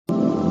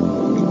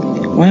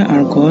Why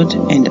are God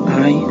and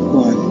I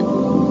one?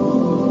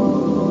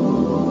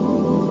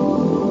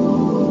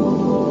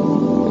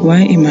 Why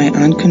am I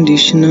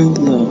unconditional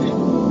love?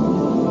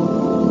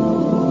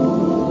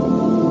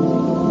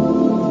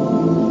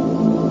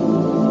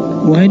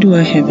 Why do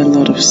I have a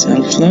lot of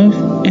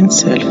self-love and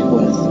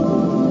self-worth?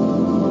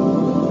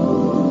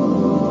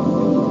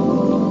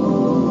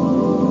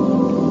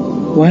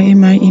 Why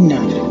am I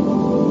enough?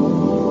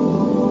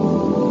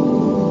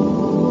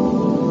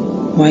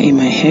 Why am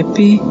I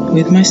happy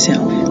with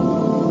myself?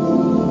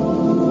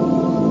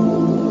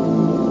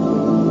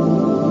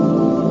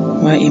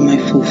 Why am I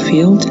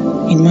fulfilled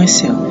in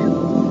myself?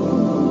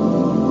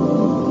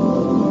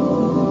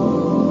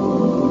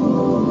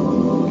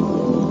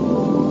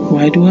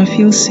 Why do I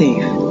feel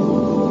safe?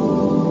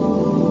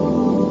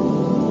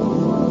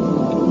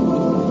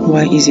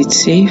 Why is it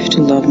safe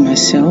to love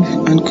myself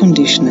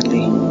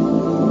unconditionally?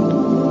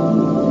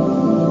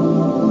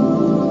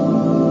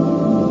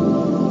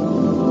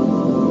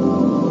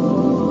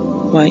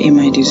 Why am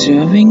I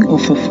deserving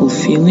of a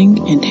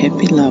fulfilling and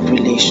happy love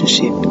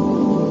relationship?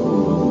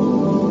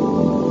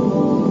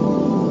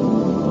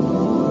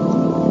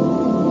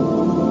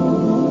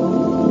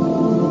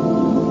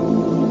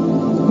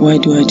 Why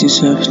do I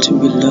deserve to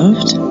be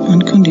loved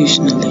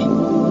unconditionally?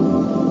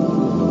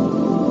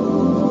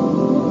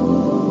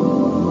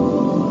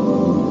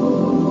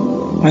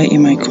 Why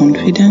am I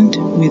confident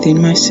within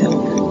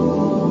myself?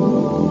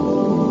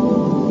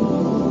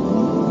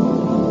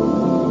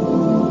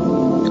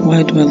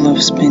 Why do I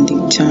love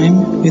spending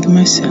time with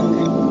myself?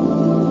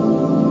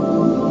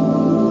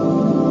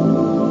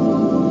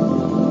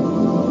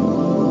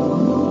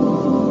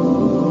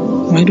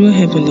 Why do I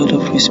have a lot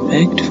of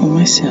respect for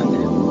myself?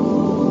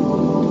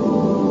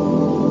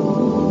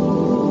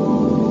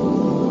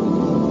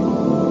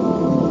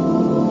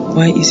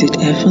 Why is it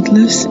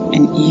effortless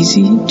and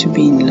easy to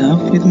be in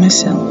love with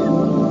myself?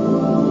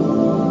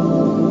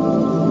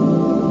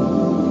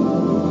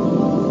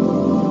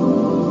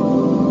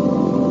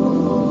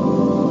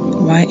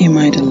 Why am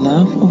I the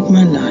love of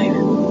my life?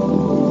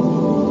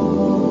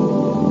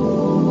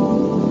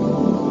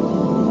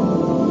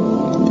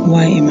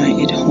 Why am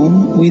I at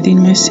home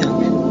within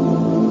myself?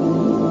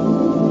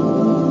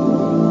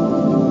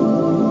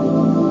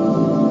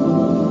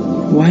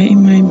 Why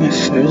am I my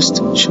first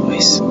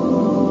choice?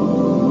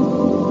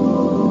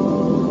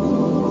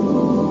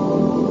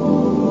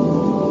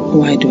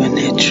 Why do I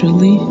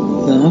naturally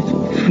love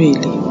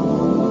freely?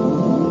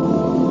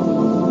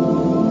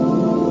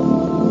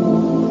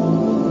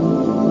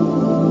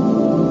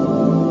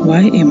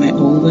 Why am I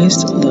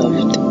always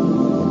loved?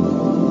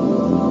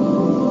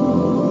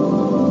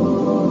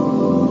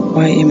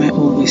 Why am I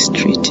always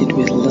treated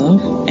with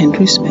love and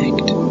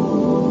respect?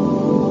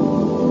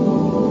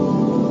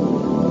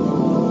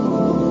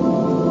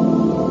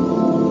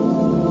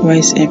 Why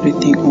is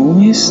everything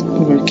always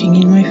working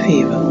in my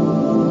favor?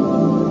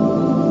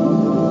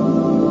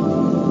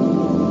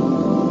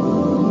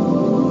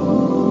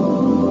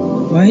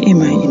 Why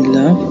am I in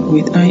love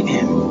with I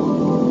am?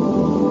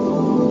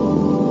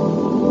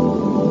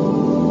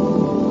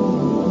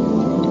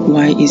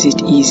 Why is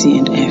it easy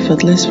and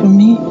effortless for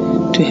me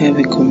to have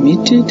a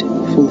committed,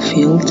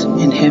 fulfilled,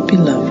 and happy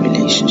love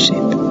relationship?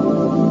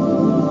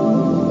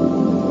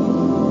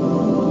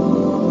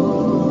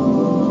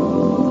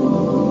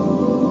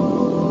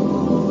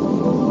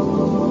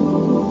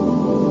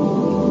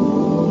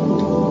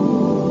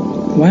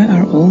 Why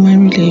are all my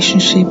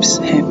relationships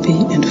happy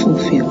and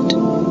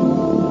fulfilled?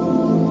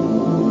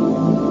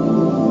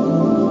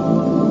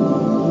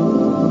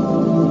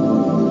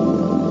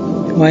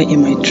 Why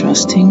am I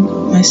trusting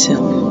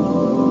myself?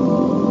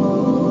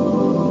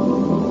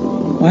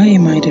 Why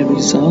am I the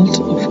result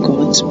of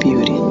God's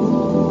beauty?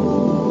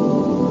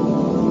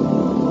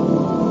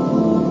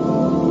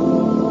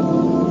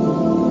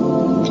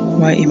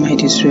 Why am I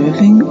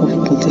deserving of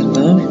all the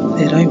love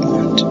that I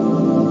want?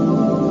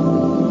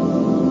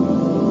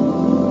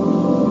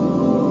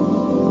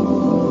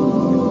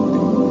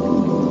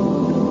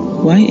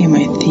 Why am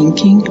I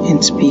thinking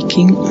and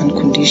speaking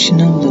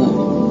unconditional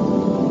love?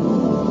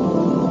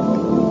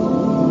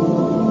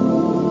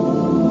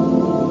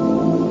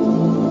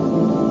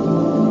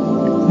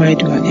 Why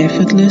do I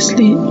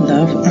effortlessly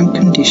love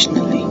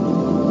unconditionally?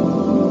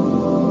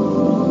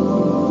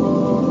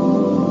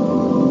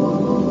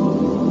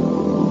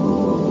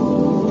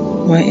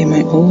 Why am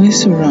I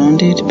always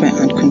surrounded by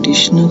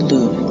unconditional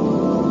love?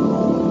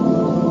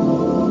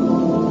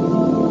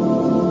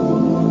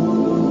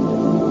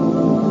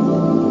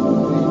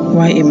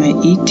 Why am I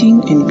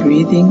eating and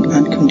breathing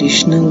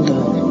unconditional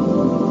love?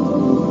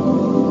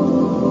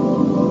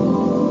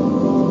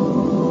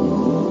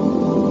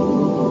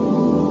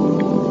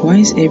 Why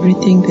is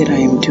everything that I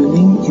am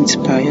doing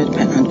inspired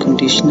by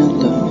unconditional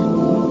love?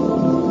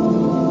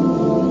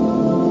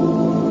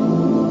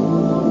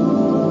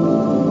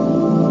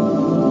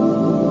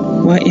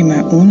 Why am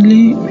I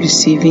only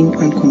receiving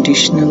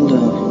unconditional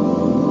love?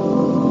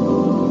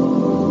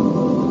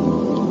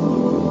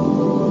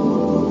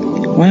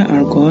 Why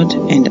are God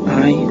and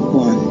I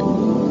one?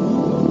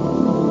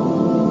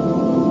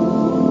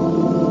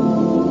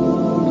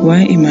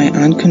 Why am I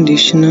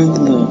unconditional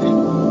love?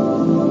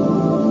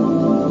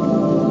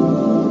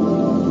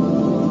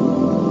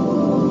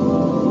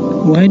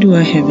 Why do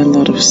I have a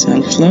lot of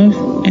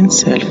self-love and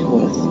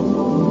self-worth?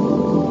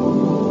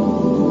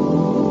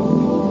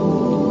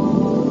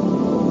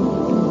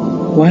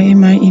 Why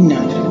am I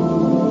enough?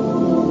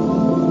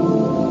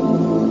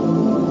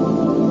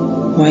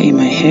 Why am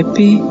I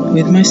happy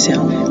with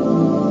myself?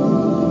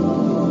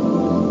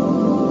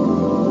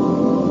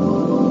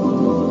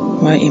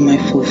 Why am I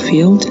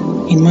fulfilled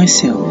in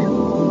myself?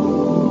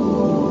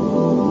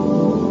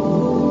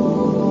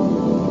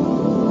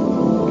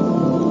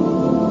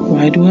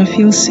 Why do I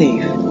feel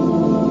safe?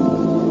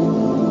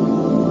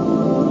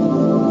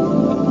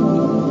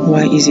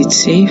 Why is it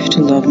safe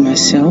to love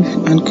myself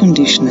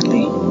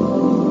unconditionally?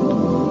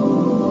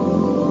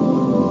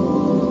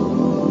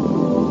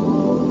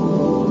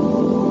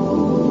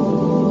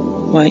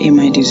 Why am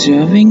I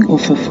deserving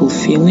of a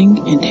fulfilling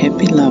and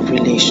happy love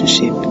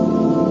relationship?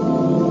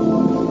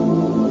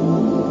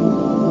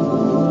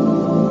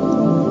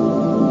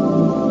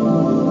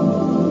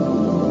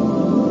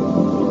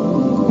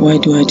 Why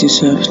do I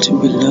deserve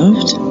to be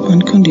loved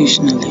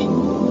unconditionally?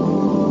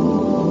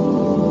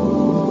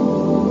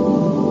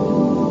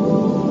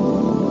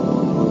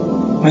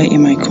 Why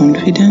am I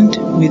confident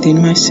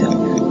within myself?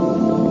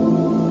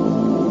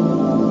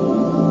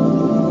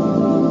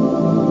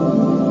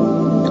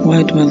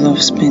 Why do I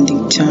love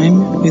spending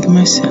time with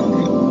myself?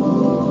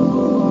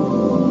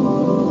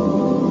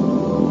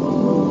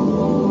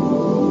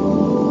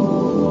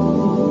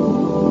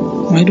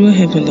 Why do I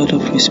have a lot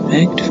of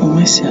respect for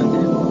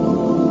myself?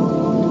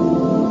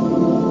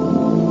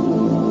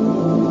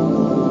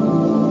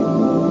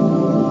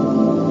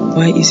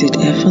 Why is it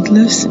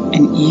effortless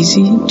and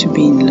easy to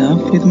be in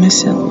love with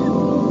myself?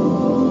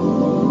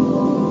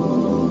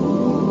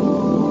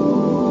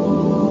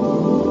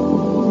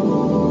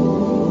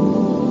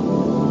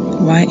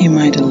 Why am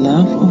I the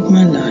love of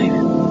my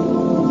life?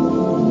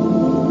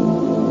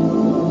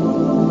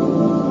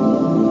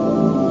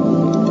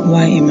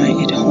 Why am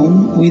I at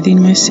home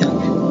within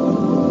myself?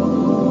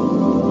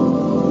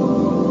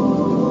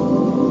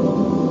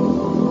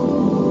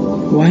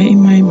 Why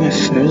am I my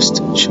first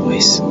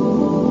choice?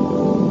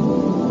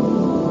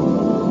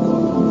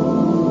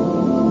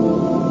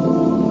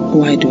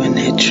 Why do I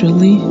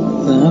naturally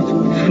love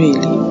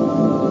freely?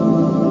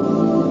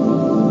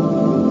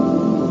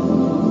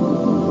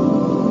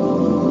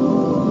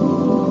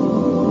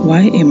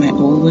 Why am I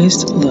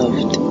always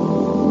loved?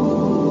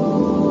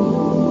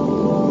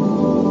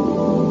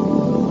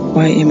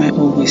 Why am I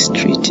always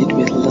treated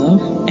with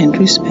love and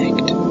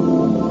respect?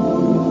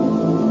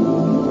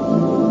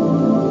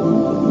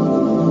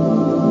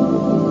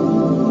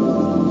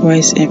 Why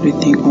is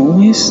everything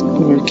always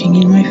working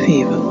in my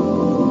favor?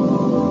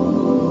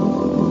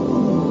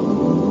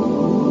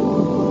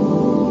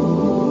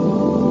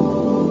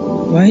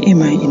 Why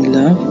am I in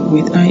love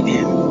with I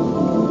am?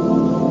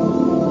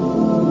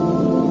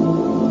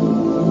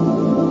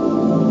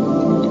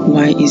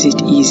 Why is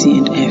it easy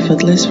and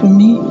effortless for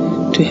me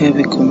to have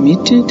a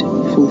committed,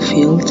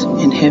 fulfilled,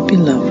 and happy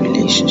love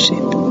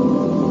relationship?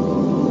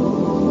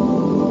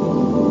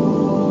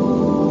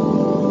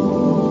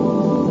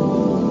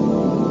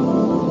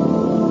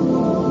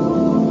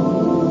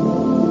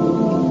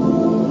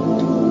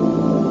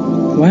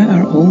 Why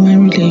are all my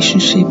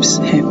relationships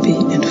happy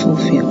and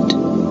fulfilled?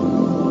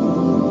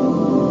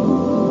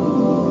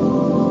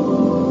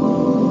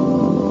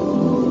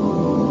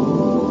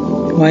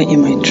 Why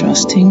am I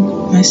trusting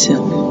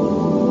myself?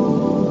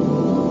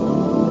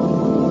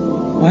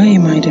 Why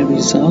am I the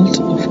result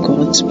of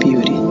God's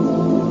beauty?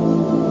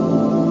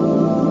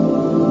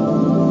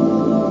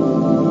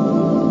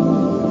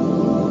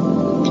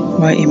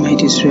 Why am I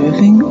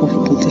deserving of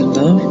all the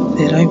love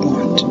that I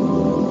want?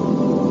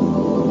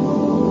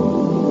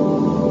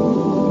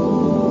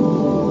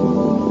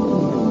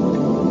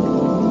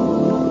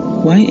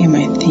 Why am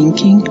I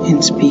thinking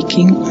and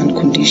speaking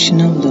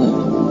unconditional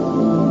love?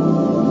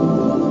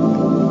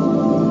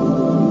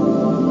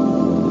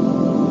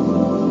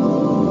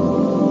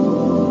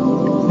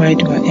 Why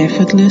do I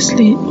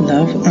effortlessly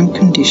love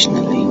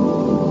unconditionally?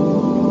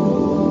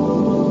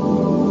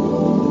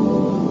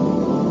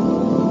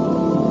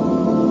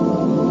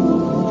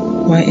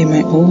 Why am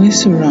I always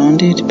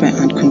surrounded by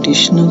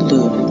unconditional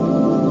love?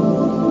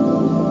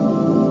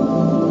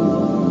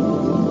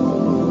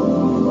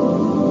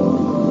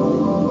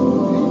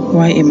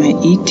 Why am I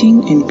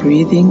eating and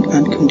breathing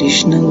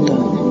unconditional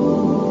love?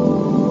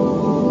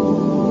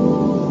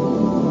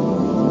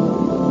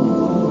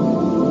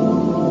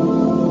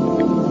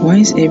 Why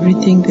is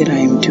everything that I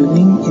am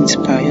doing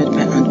inspired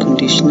by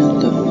unconditional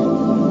love?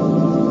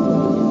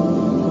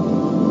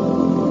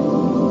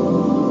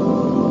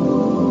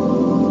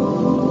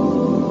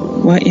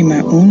 Why am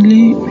I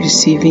only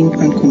receiving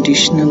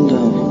unconditional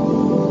love?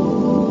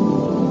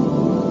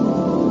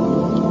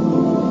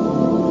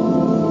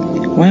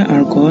 Why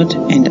are God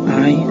and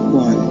I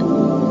one?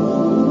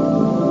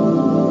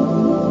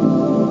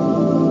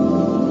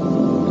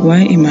 Why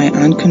am I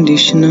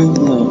unconditional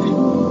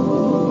love?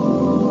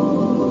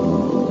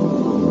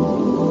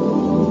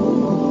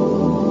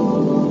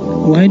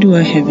 Why do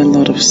I have a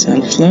lot of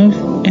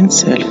self-love and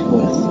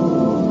self-worth?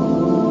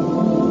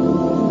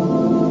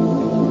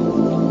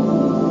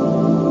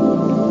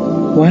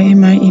 Why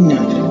am I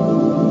enough?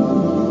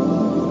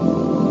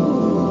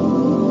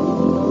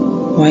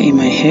 Why am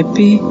I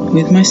happy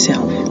with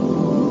myself?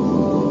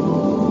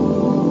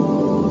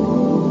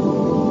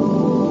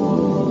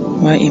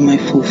 Why am I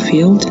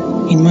fulfilled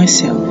in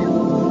myself?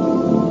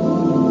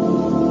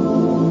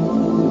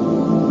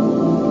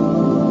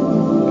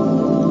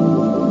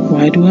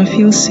 Why do I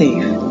feel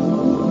safe?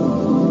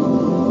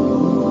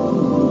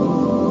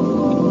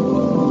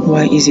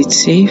 Why is it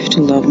safe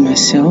to love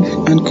myself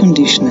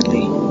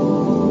unconditionally?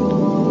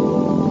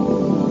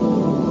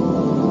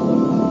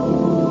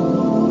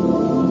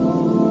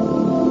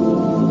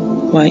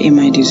 Why am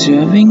I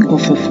deserving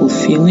of a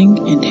fulfilling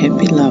and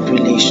happy love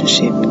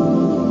relationship?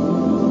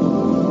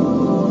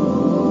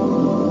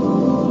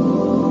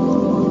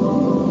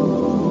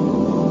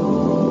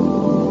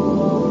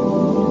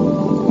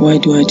 Why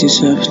do I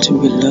deserve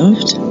to be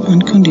loved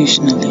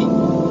unconditionally?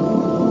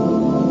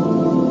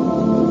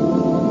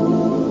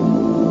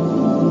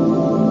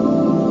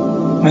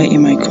 Why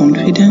am I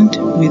confident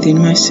within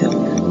myself?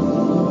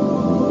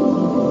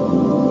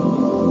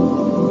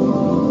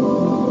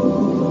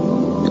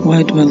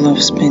 Why do I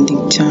love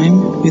spending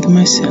time with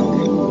myself?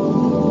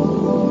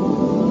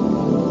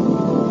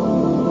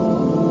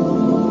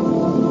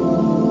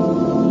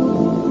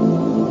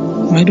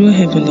 Why do I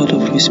have a lot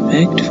of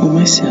respect for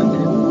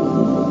myself?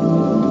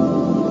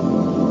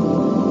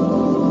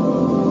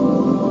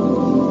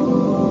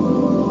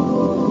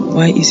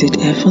 Why is it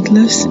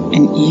effortless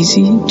and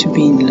easy to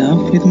be in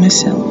love with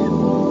myself?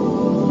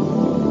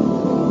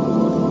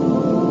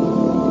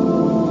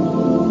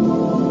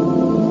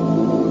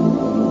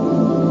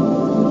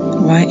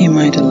 Why am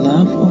I the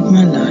love of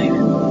my life?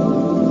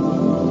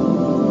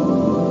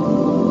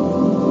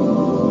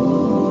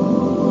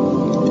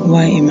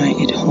 Why am I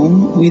at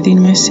home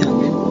within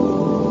myself?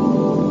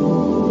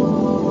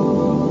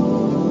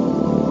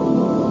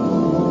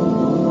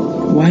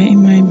 Why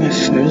am I my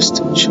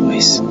first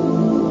choice?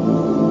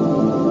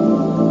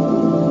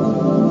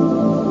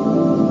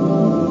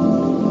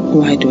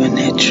 Why do I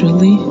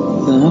naturally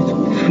love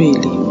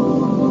freely?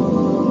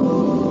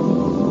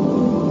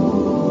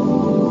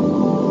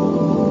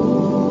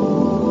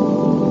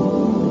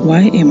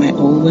 Why am I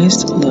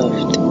always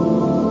loved?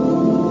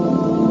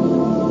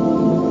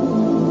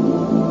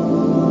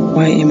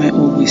 Why am I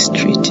always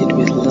treated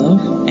with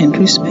love and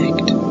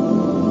respect?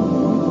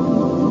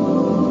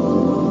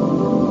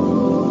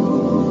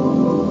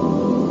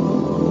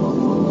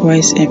 Why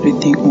is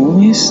everything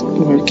always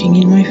working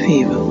in my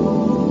favor?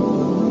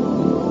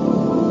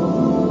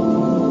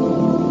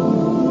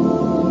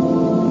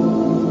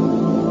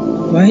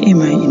 Why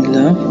am I in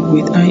love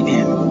with I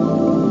am?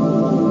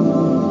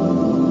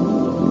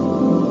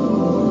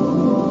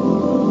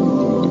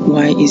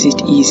 Why is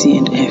it easy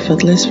and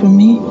effortless for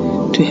me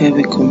to have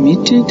a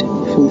committed,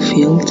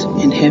 fulfilled,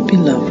 and happy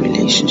love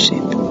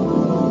relationship?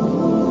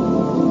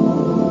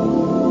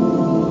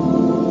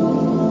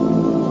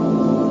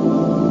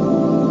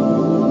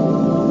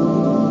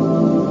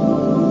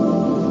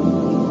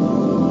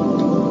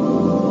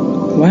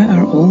 Why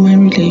are all my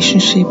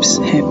relationships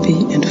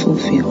happy and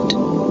fulfilled?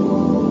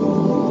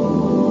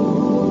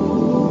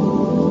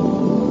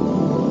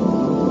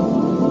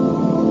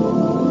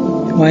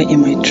 Why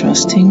am I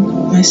trusting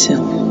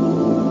myself?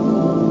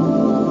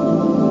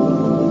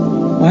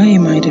 Why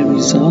am I the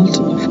result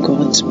of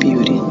God's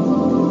beauty?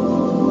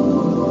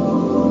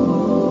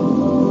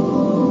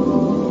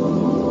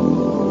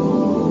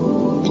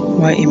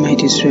 Why am I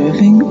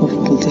deserving of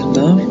all the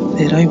love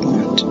that I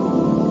want?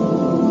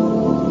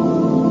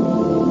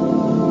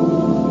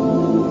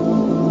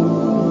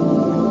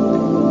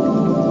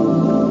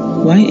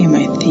 Why am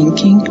I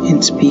thinking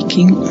and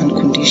speaking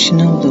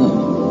unconditional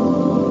love?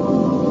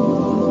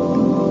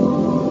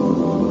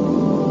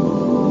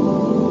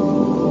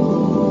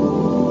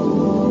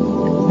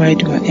 Why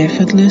do I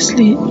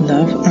effortlessly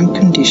love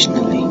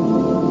unconditionally?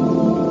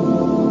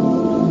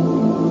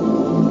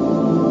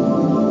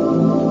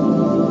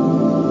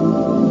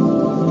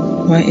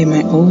 Why am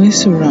I always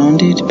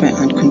surrounded by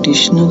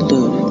unconditional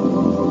love?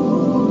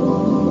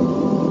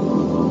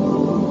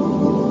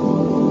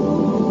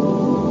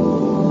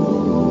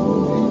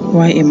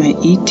 Why am I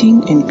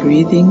eating and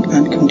breathing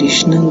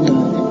unconditional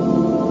love?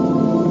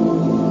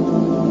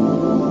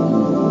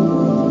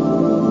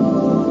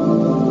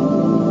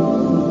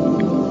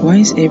 Why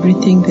is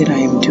everything that I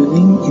am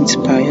doing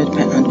inspired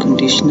by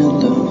unconditional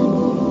love?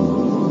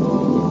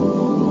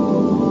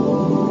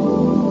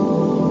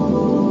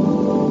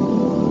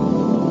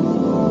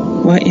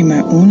 Why am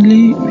I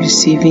only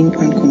receiving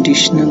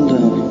unconditional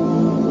love?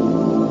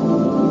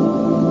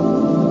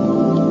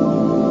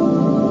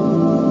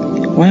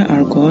 Why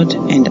are God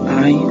and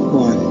I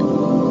one?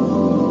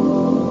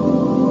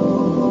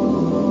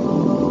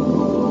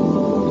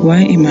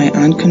 Why am I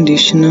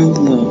unconditional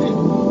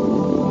love?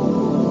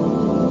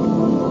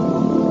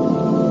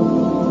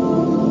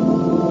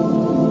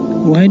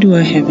 Why do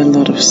I have a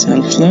lot of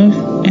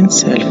self-love and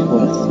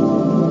self-worth?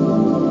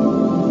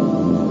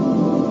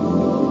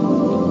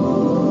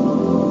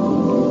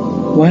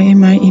 Why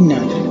am I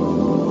enough?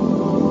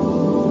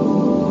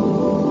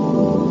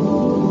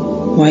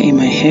 Why am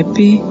I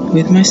happy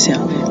with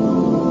myself?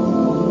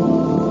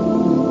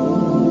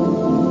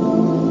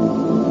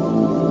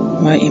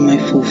 Why am I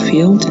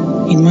fulfilled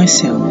in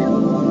myself?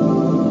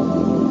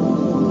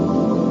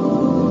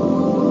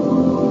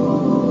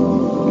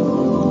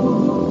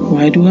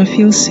 Why do I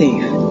feel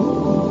safe?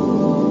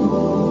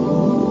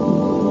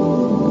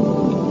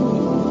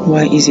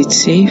 Why is it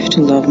safe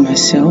to love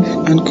myself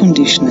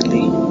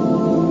unconditionally?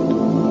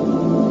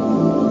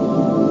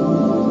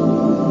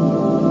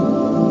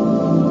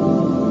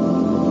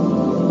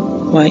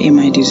 Why am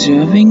I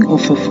deserving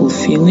of a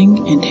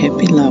fulfilling and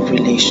happy love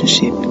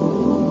relationship?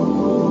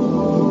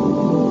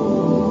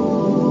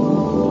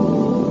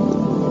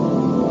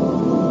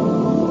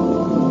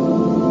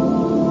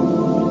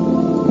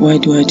 Why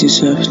do I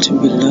deserve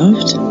to be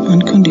loved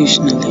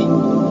unconditionally?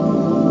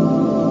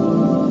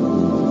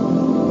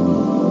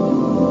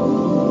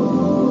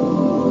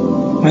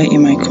 Why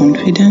am I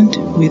confident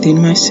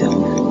within myself?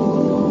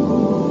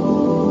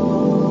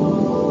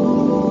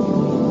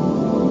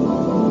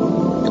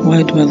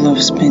 Why do I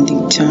love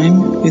spending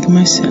time with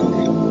myself?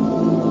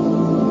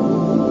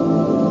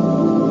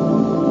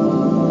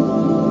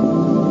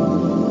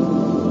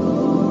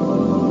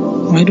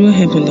 Why do I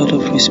have a lot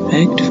of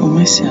respect for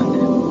myself?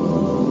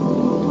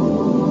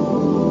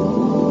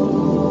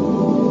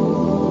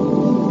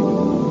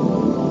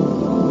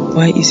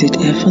 Why is it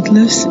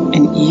effortless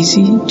and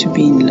easy to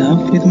be in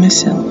love with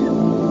myself?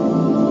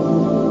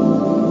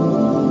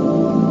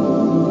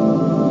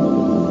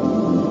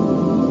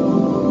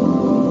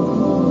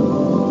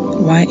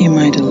 Why am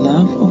I the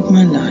love of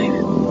my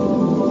life?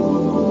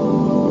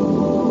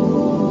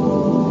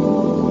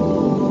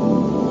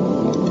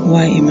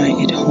 Why am I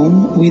at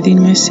home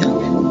within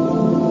myself?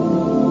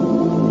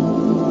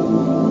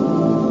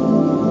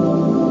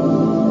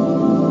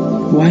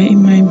 Why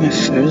am I my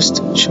first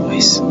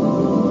choice?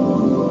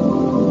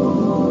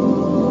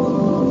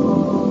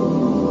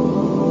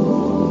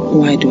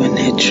 Why do I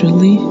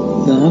naturally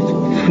love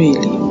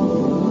freely?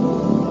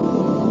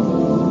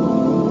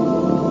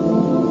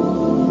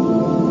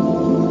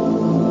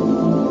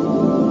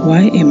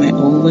 Why am I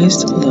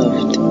always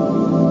loved?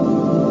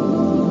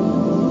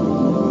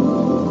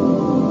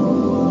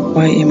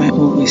 Why am I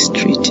always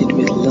treated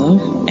with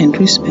love and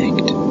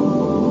respect?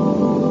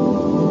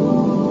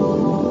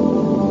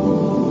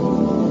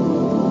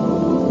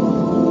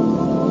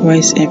 Why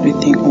is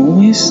everything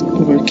always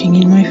working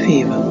in my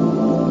favor?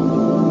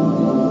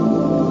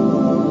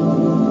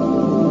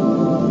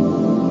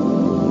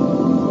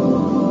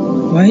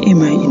 Why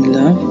am I in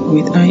love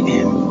with I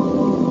am?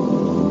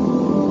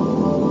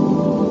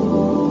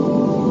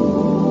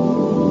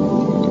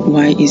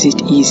 Why is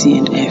it easy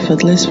and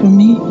effortless for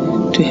me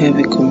to have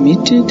a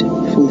committed,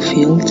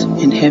 fulfilled,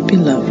 and happy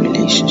love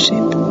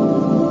relationship?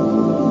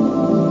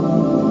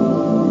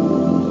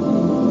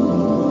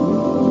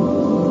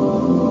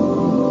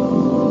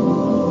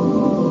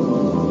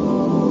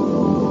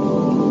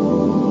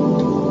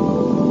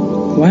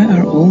 Why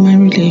are all my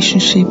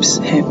relationships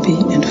happy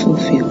and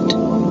fulfilled?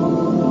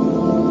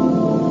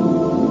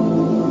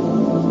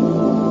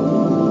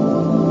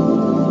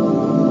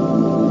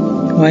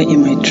 Why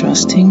am I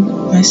trusting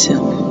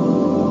myself?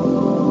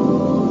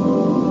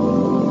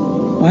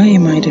 Why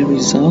am I the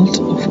result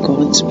of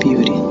God's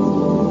beauty?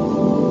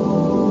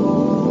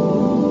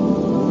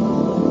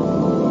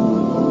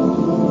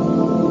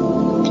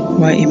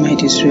 Why am I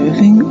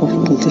deserving of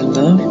all the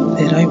love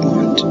that I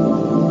want?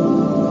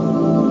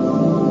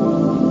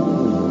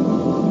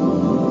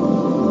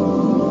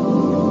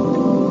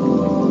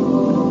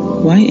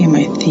 Why am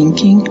I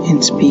thinking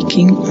and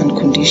speaking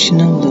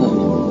unconditional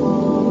love?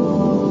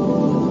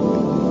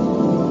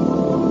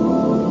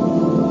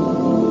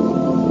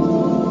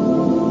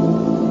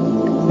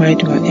 Why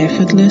do I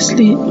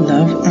effortlessly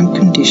love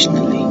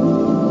unconditionally?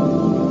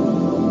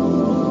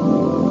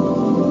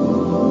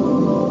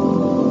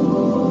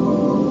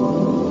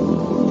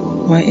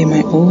 Why am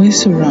I always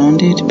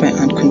surrounded by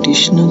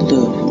unconditional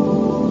love?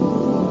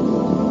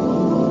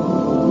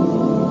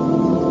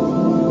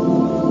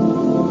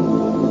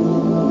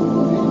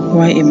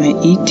 Why am I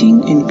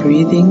eating and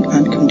breathing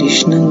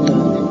unconditional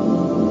love?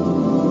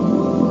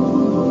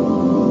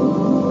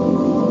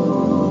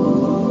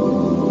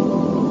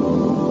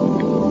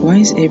 Why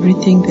is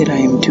everything that I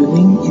am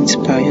doing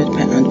inspired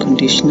by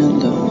unconditional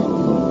love?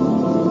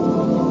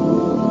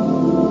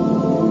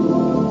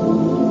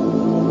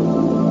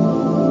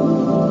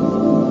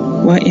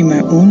 Why am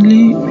I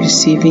only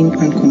receiving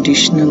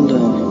unconditional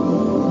love?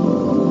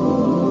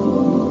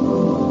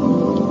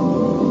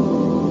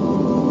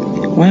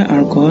 Why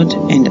are God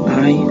and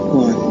I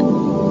one?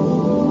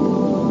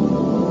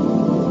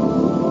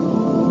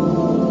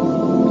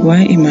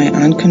 Why am I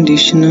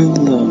unconditional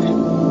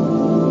love?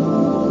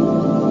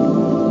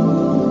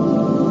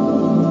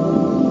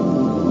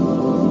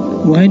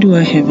 Why do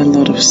I have a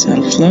lot of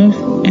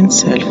self-love and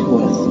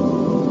self-worth?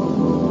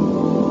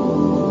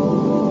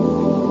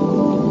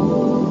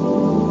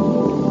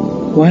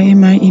 Why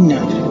am I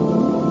enough?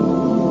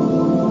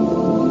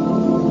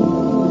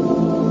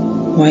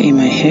 Why am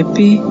I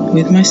happy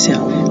with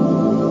myself?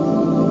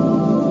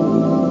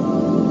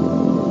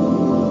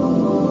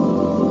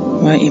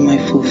 Why am I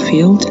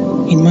fulfilled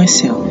in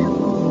myself?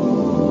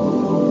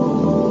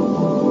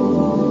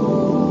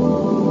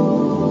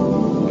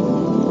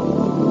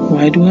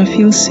 Why do I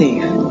feel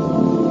safe?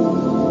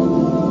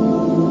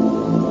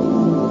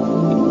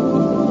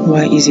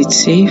 Why is it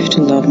safe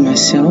to love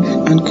myself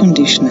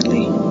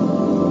unconditionally?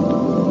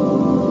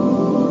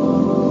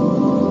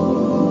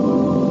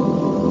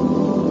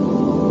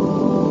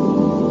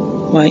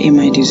 Why am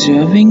I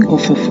deserving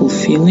of a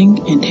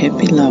fulfilling and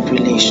happy love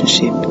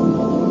relationship?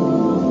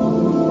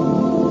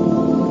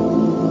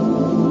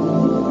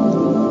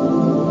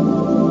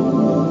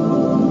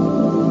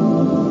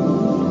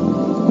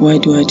 Why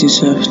do I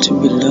deserve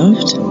to be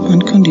loved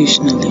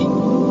unconditionally?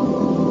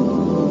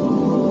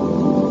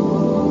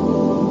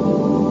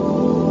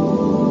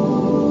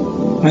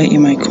 Why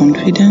am I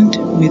confident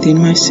within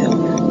myself?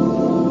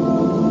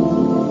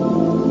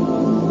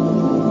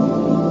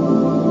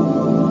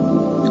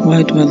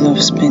 Why do I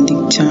love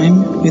spending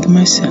time with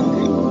myself?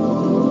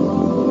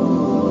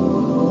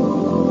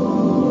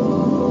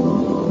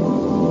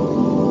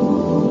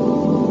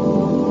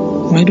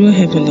 Why do I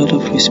have a lot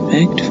of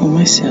respect for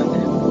myself?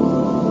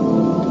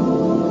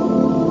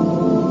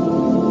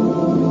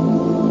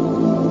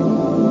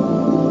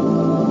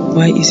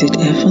 Why is it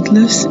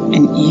effortless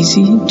and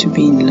easy to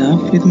be in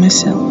love with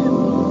myself?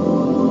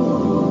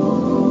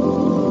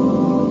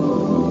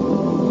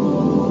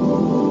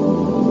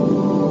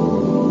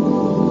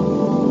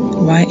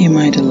 Why am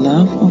I the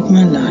love of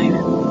my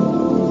life?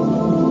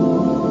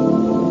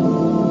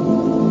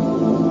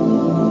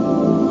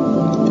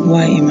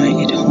 Why am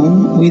I at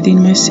home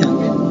within myself?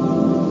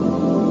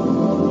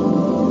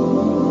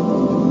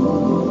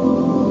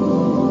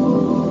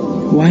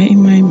 Why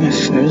am I my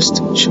first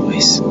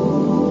choice?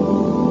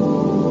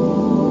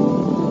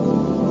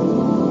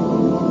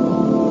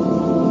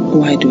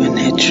 Why do I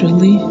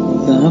naturally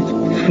love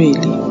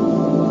freely?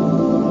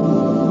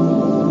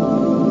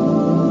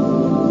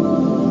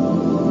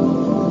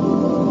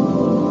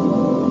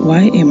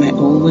 Why am I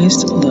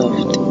always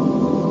loved?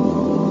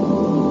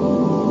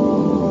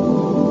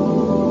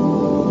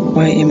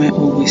 Why am I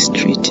always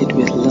treated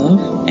with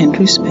love and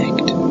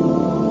respect?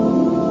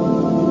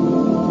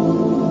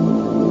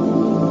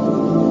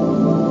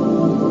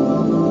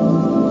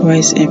 Why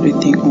is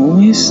everything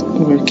always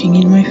working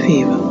in my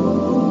favor?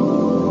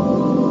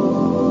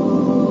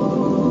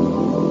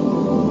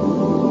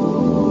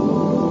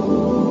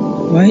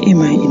 Why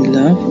am I in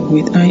love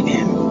with I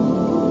am?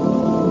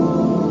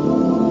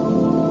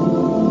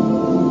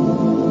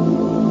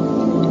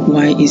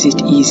 Why is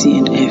it easy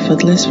and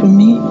effortless for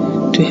me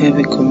to have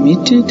a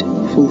committed,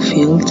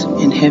 fulfilled,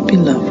 and happy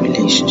love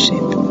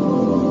relationship?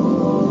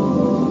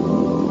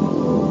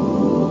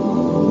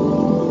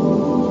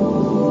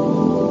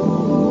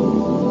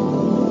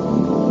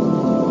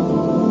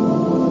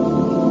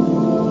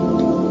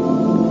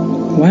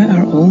 Why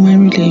are all my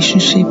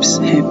relationships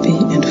happy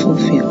and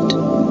fulfilled?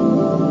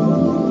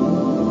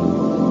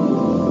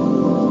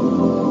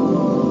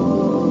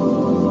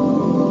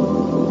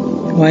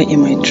 Why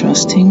am I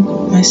trusting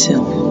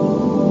myself?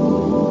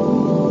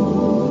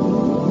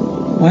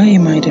 Why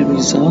am I the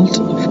result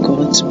of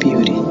God's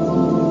beauty?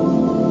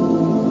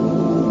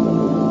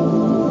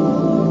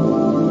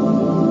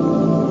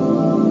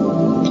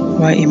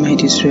 Why am I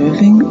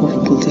deserving of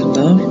all the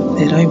love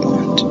that I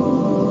want?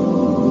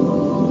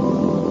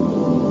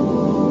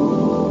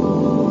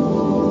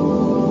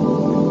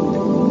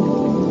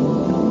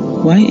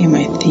 Why am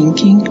I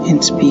thinking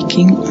and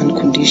speaking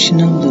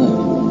unconditional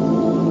love?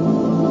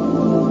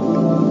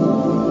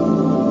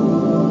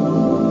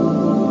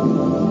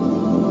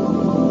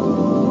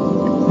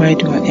 Why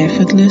do I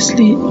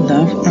effortlessly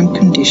love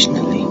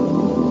unconditionally?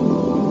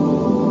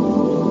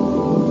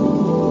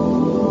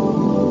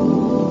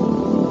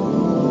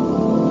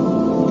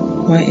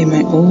 Why am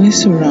I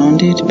always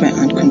surrounded by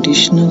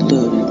unconditional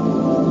love?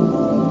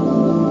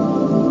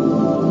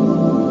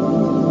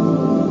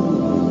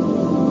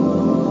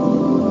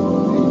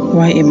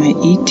 Why am I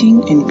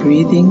eating and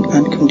breathing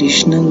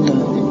unconditional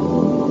love?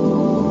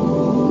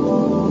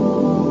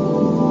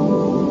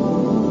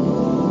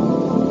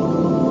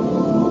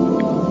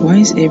 Why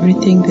is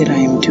everything that I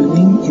am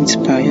doing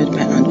inspired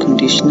by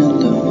unconditional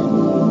love?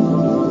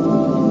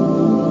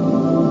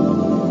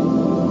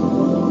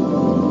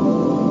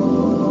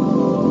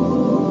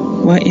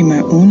 Why am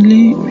I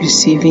only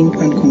receiving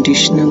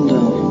unconditional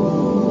love?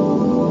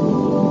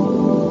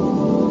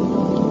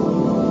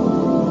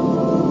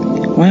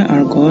 Why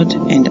are God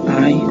and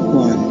I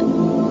one?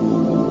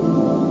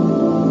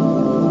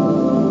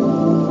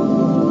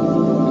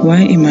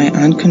 Why am I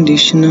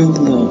unconditional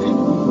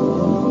love?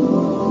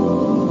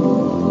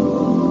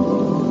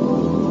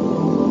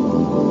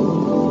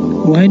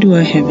 Why do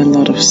I have a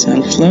lot of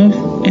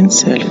self-love and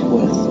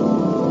self-worth?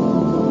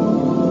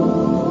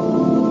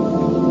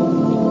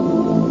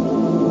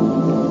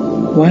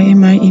 Why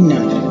am I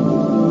enough?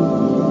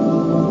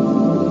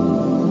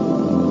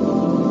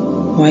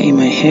 Why am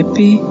I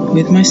happy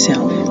with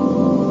myself?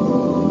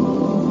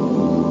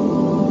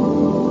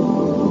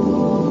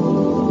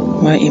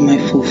 Why am I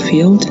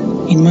fulfilled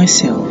in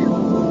myself?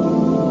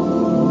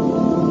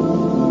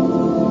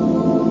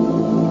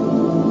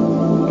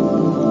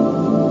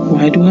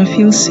 Why do I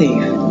feel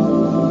safe?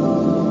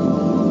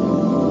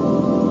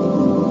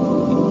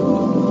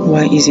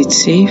 Why is it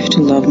safe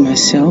to love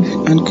myself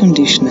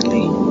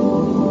unconditionally?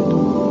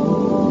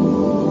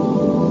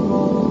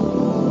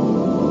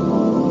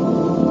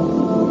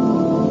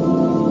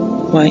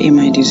 Why am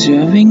I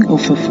deserving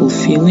of a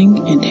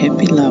fulfilling and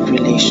happy love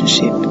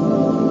relationship?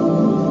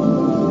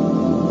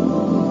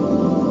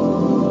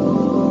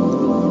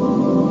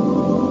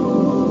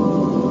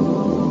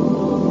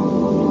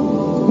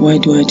 Why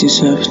do I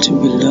deserve to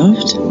be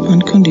loved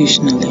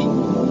unconditionally?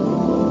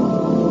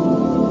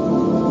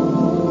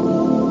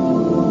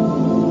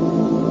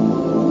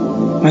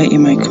 Why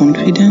am I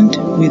confident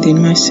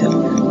within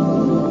myself?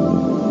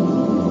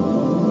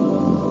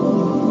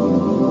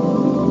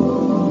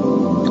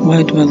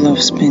 Why do I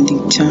love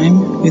spending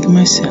time with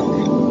myself?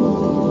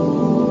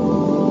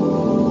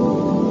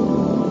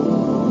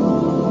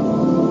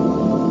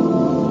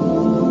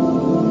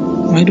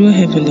 Why do I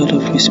have a lot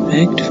of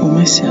respect for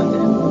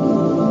myself?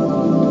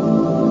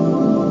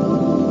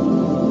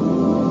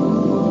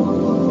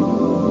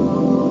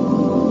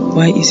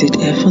 Why is it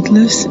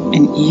effortless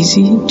and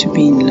easy to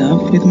be in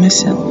love with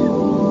myself?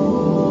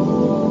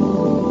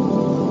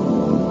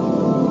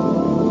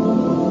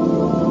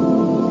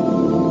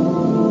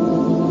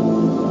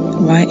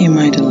 Why am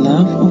I the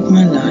love of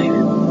my life?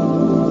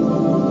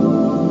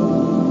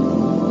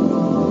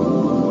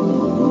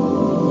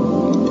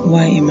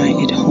 Why am I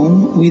at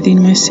home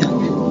within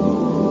myself?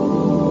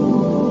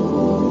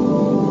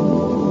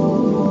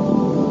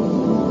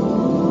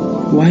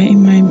 Why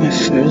am I my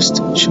first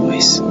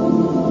choice?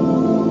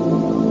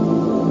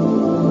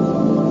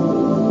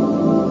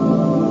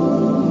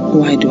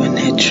 Why do I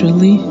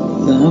naturally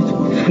love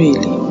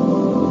freely?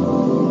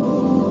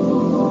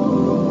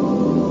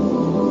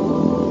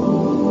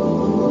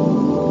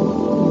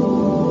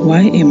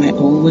 Why am I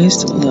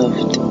always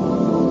loved?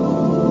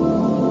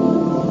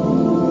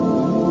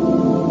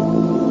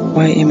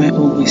 Why am I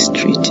always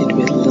treated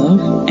with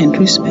love and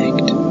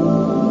respect?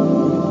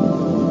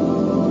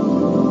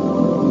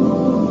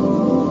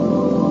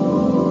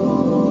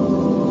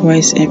 Why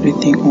is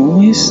everything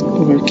always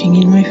working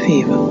in my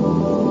favor?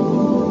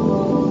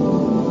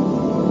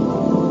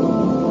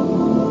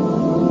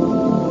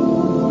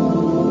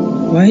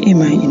 Why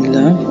am I in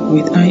love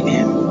with I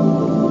am?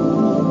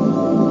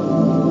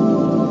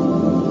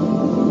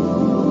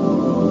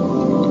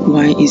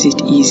 Why is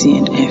it easy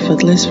and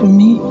effortless for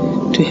me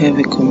to have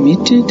a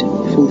committed,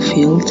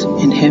 fulfilled,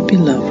 and happy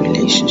love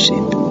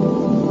relationship?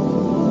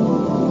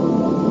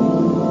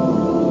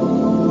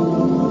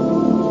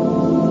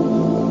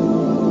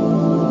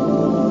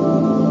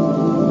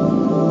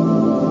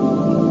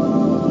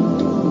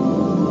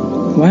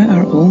 Why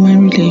are all my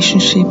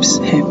relationships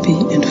happy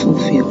and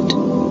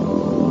fulfilled?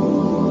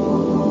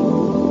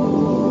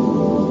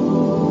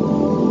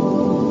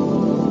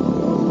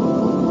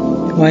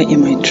 Why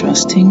am I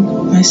trusting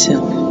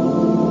myself?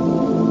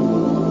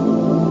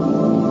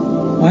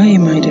 Why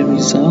am I the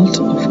result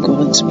of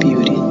God's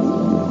beauty?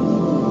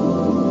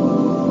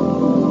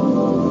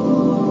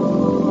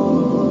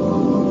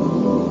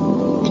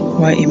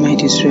 Why am I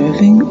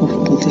deserving of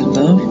all the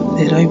love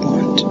that I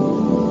want?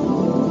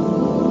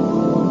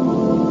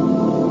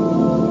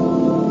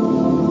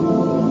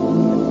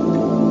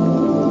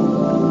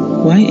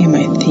 Why am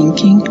I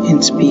thinking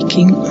and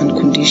speaking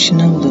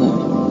unconditional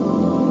love?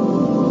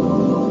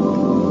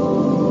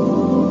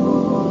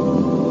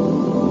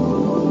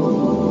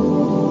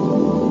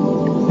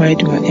 Why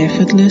do I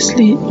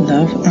effortlessly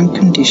love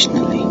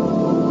unconditionally?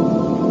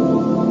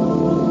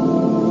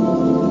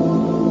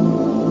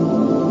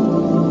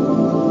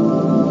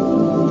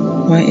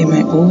 Why am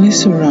I always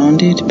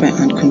surrounded by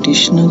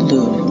unconditional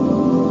love?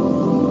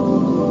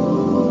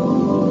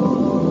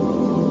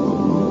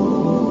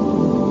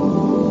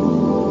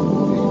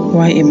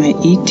 Why am I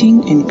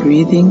eating and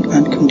breathing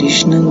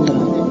unconditional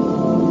love?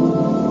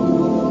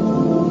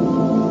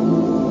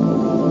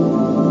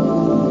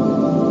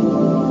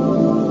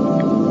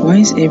 Why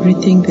is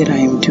everything that I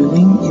am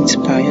doing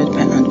inspired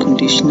by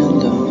unconditional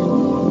love?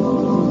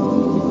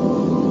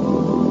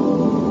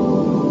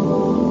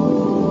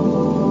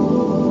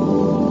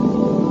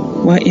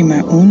 Why am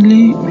I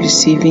only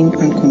receiving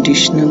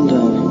unconditional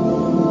love?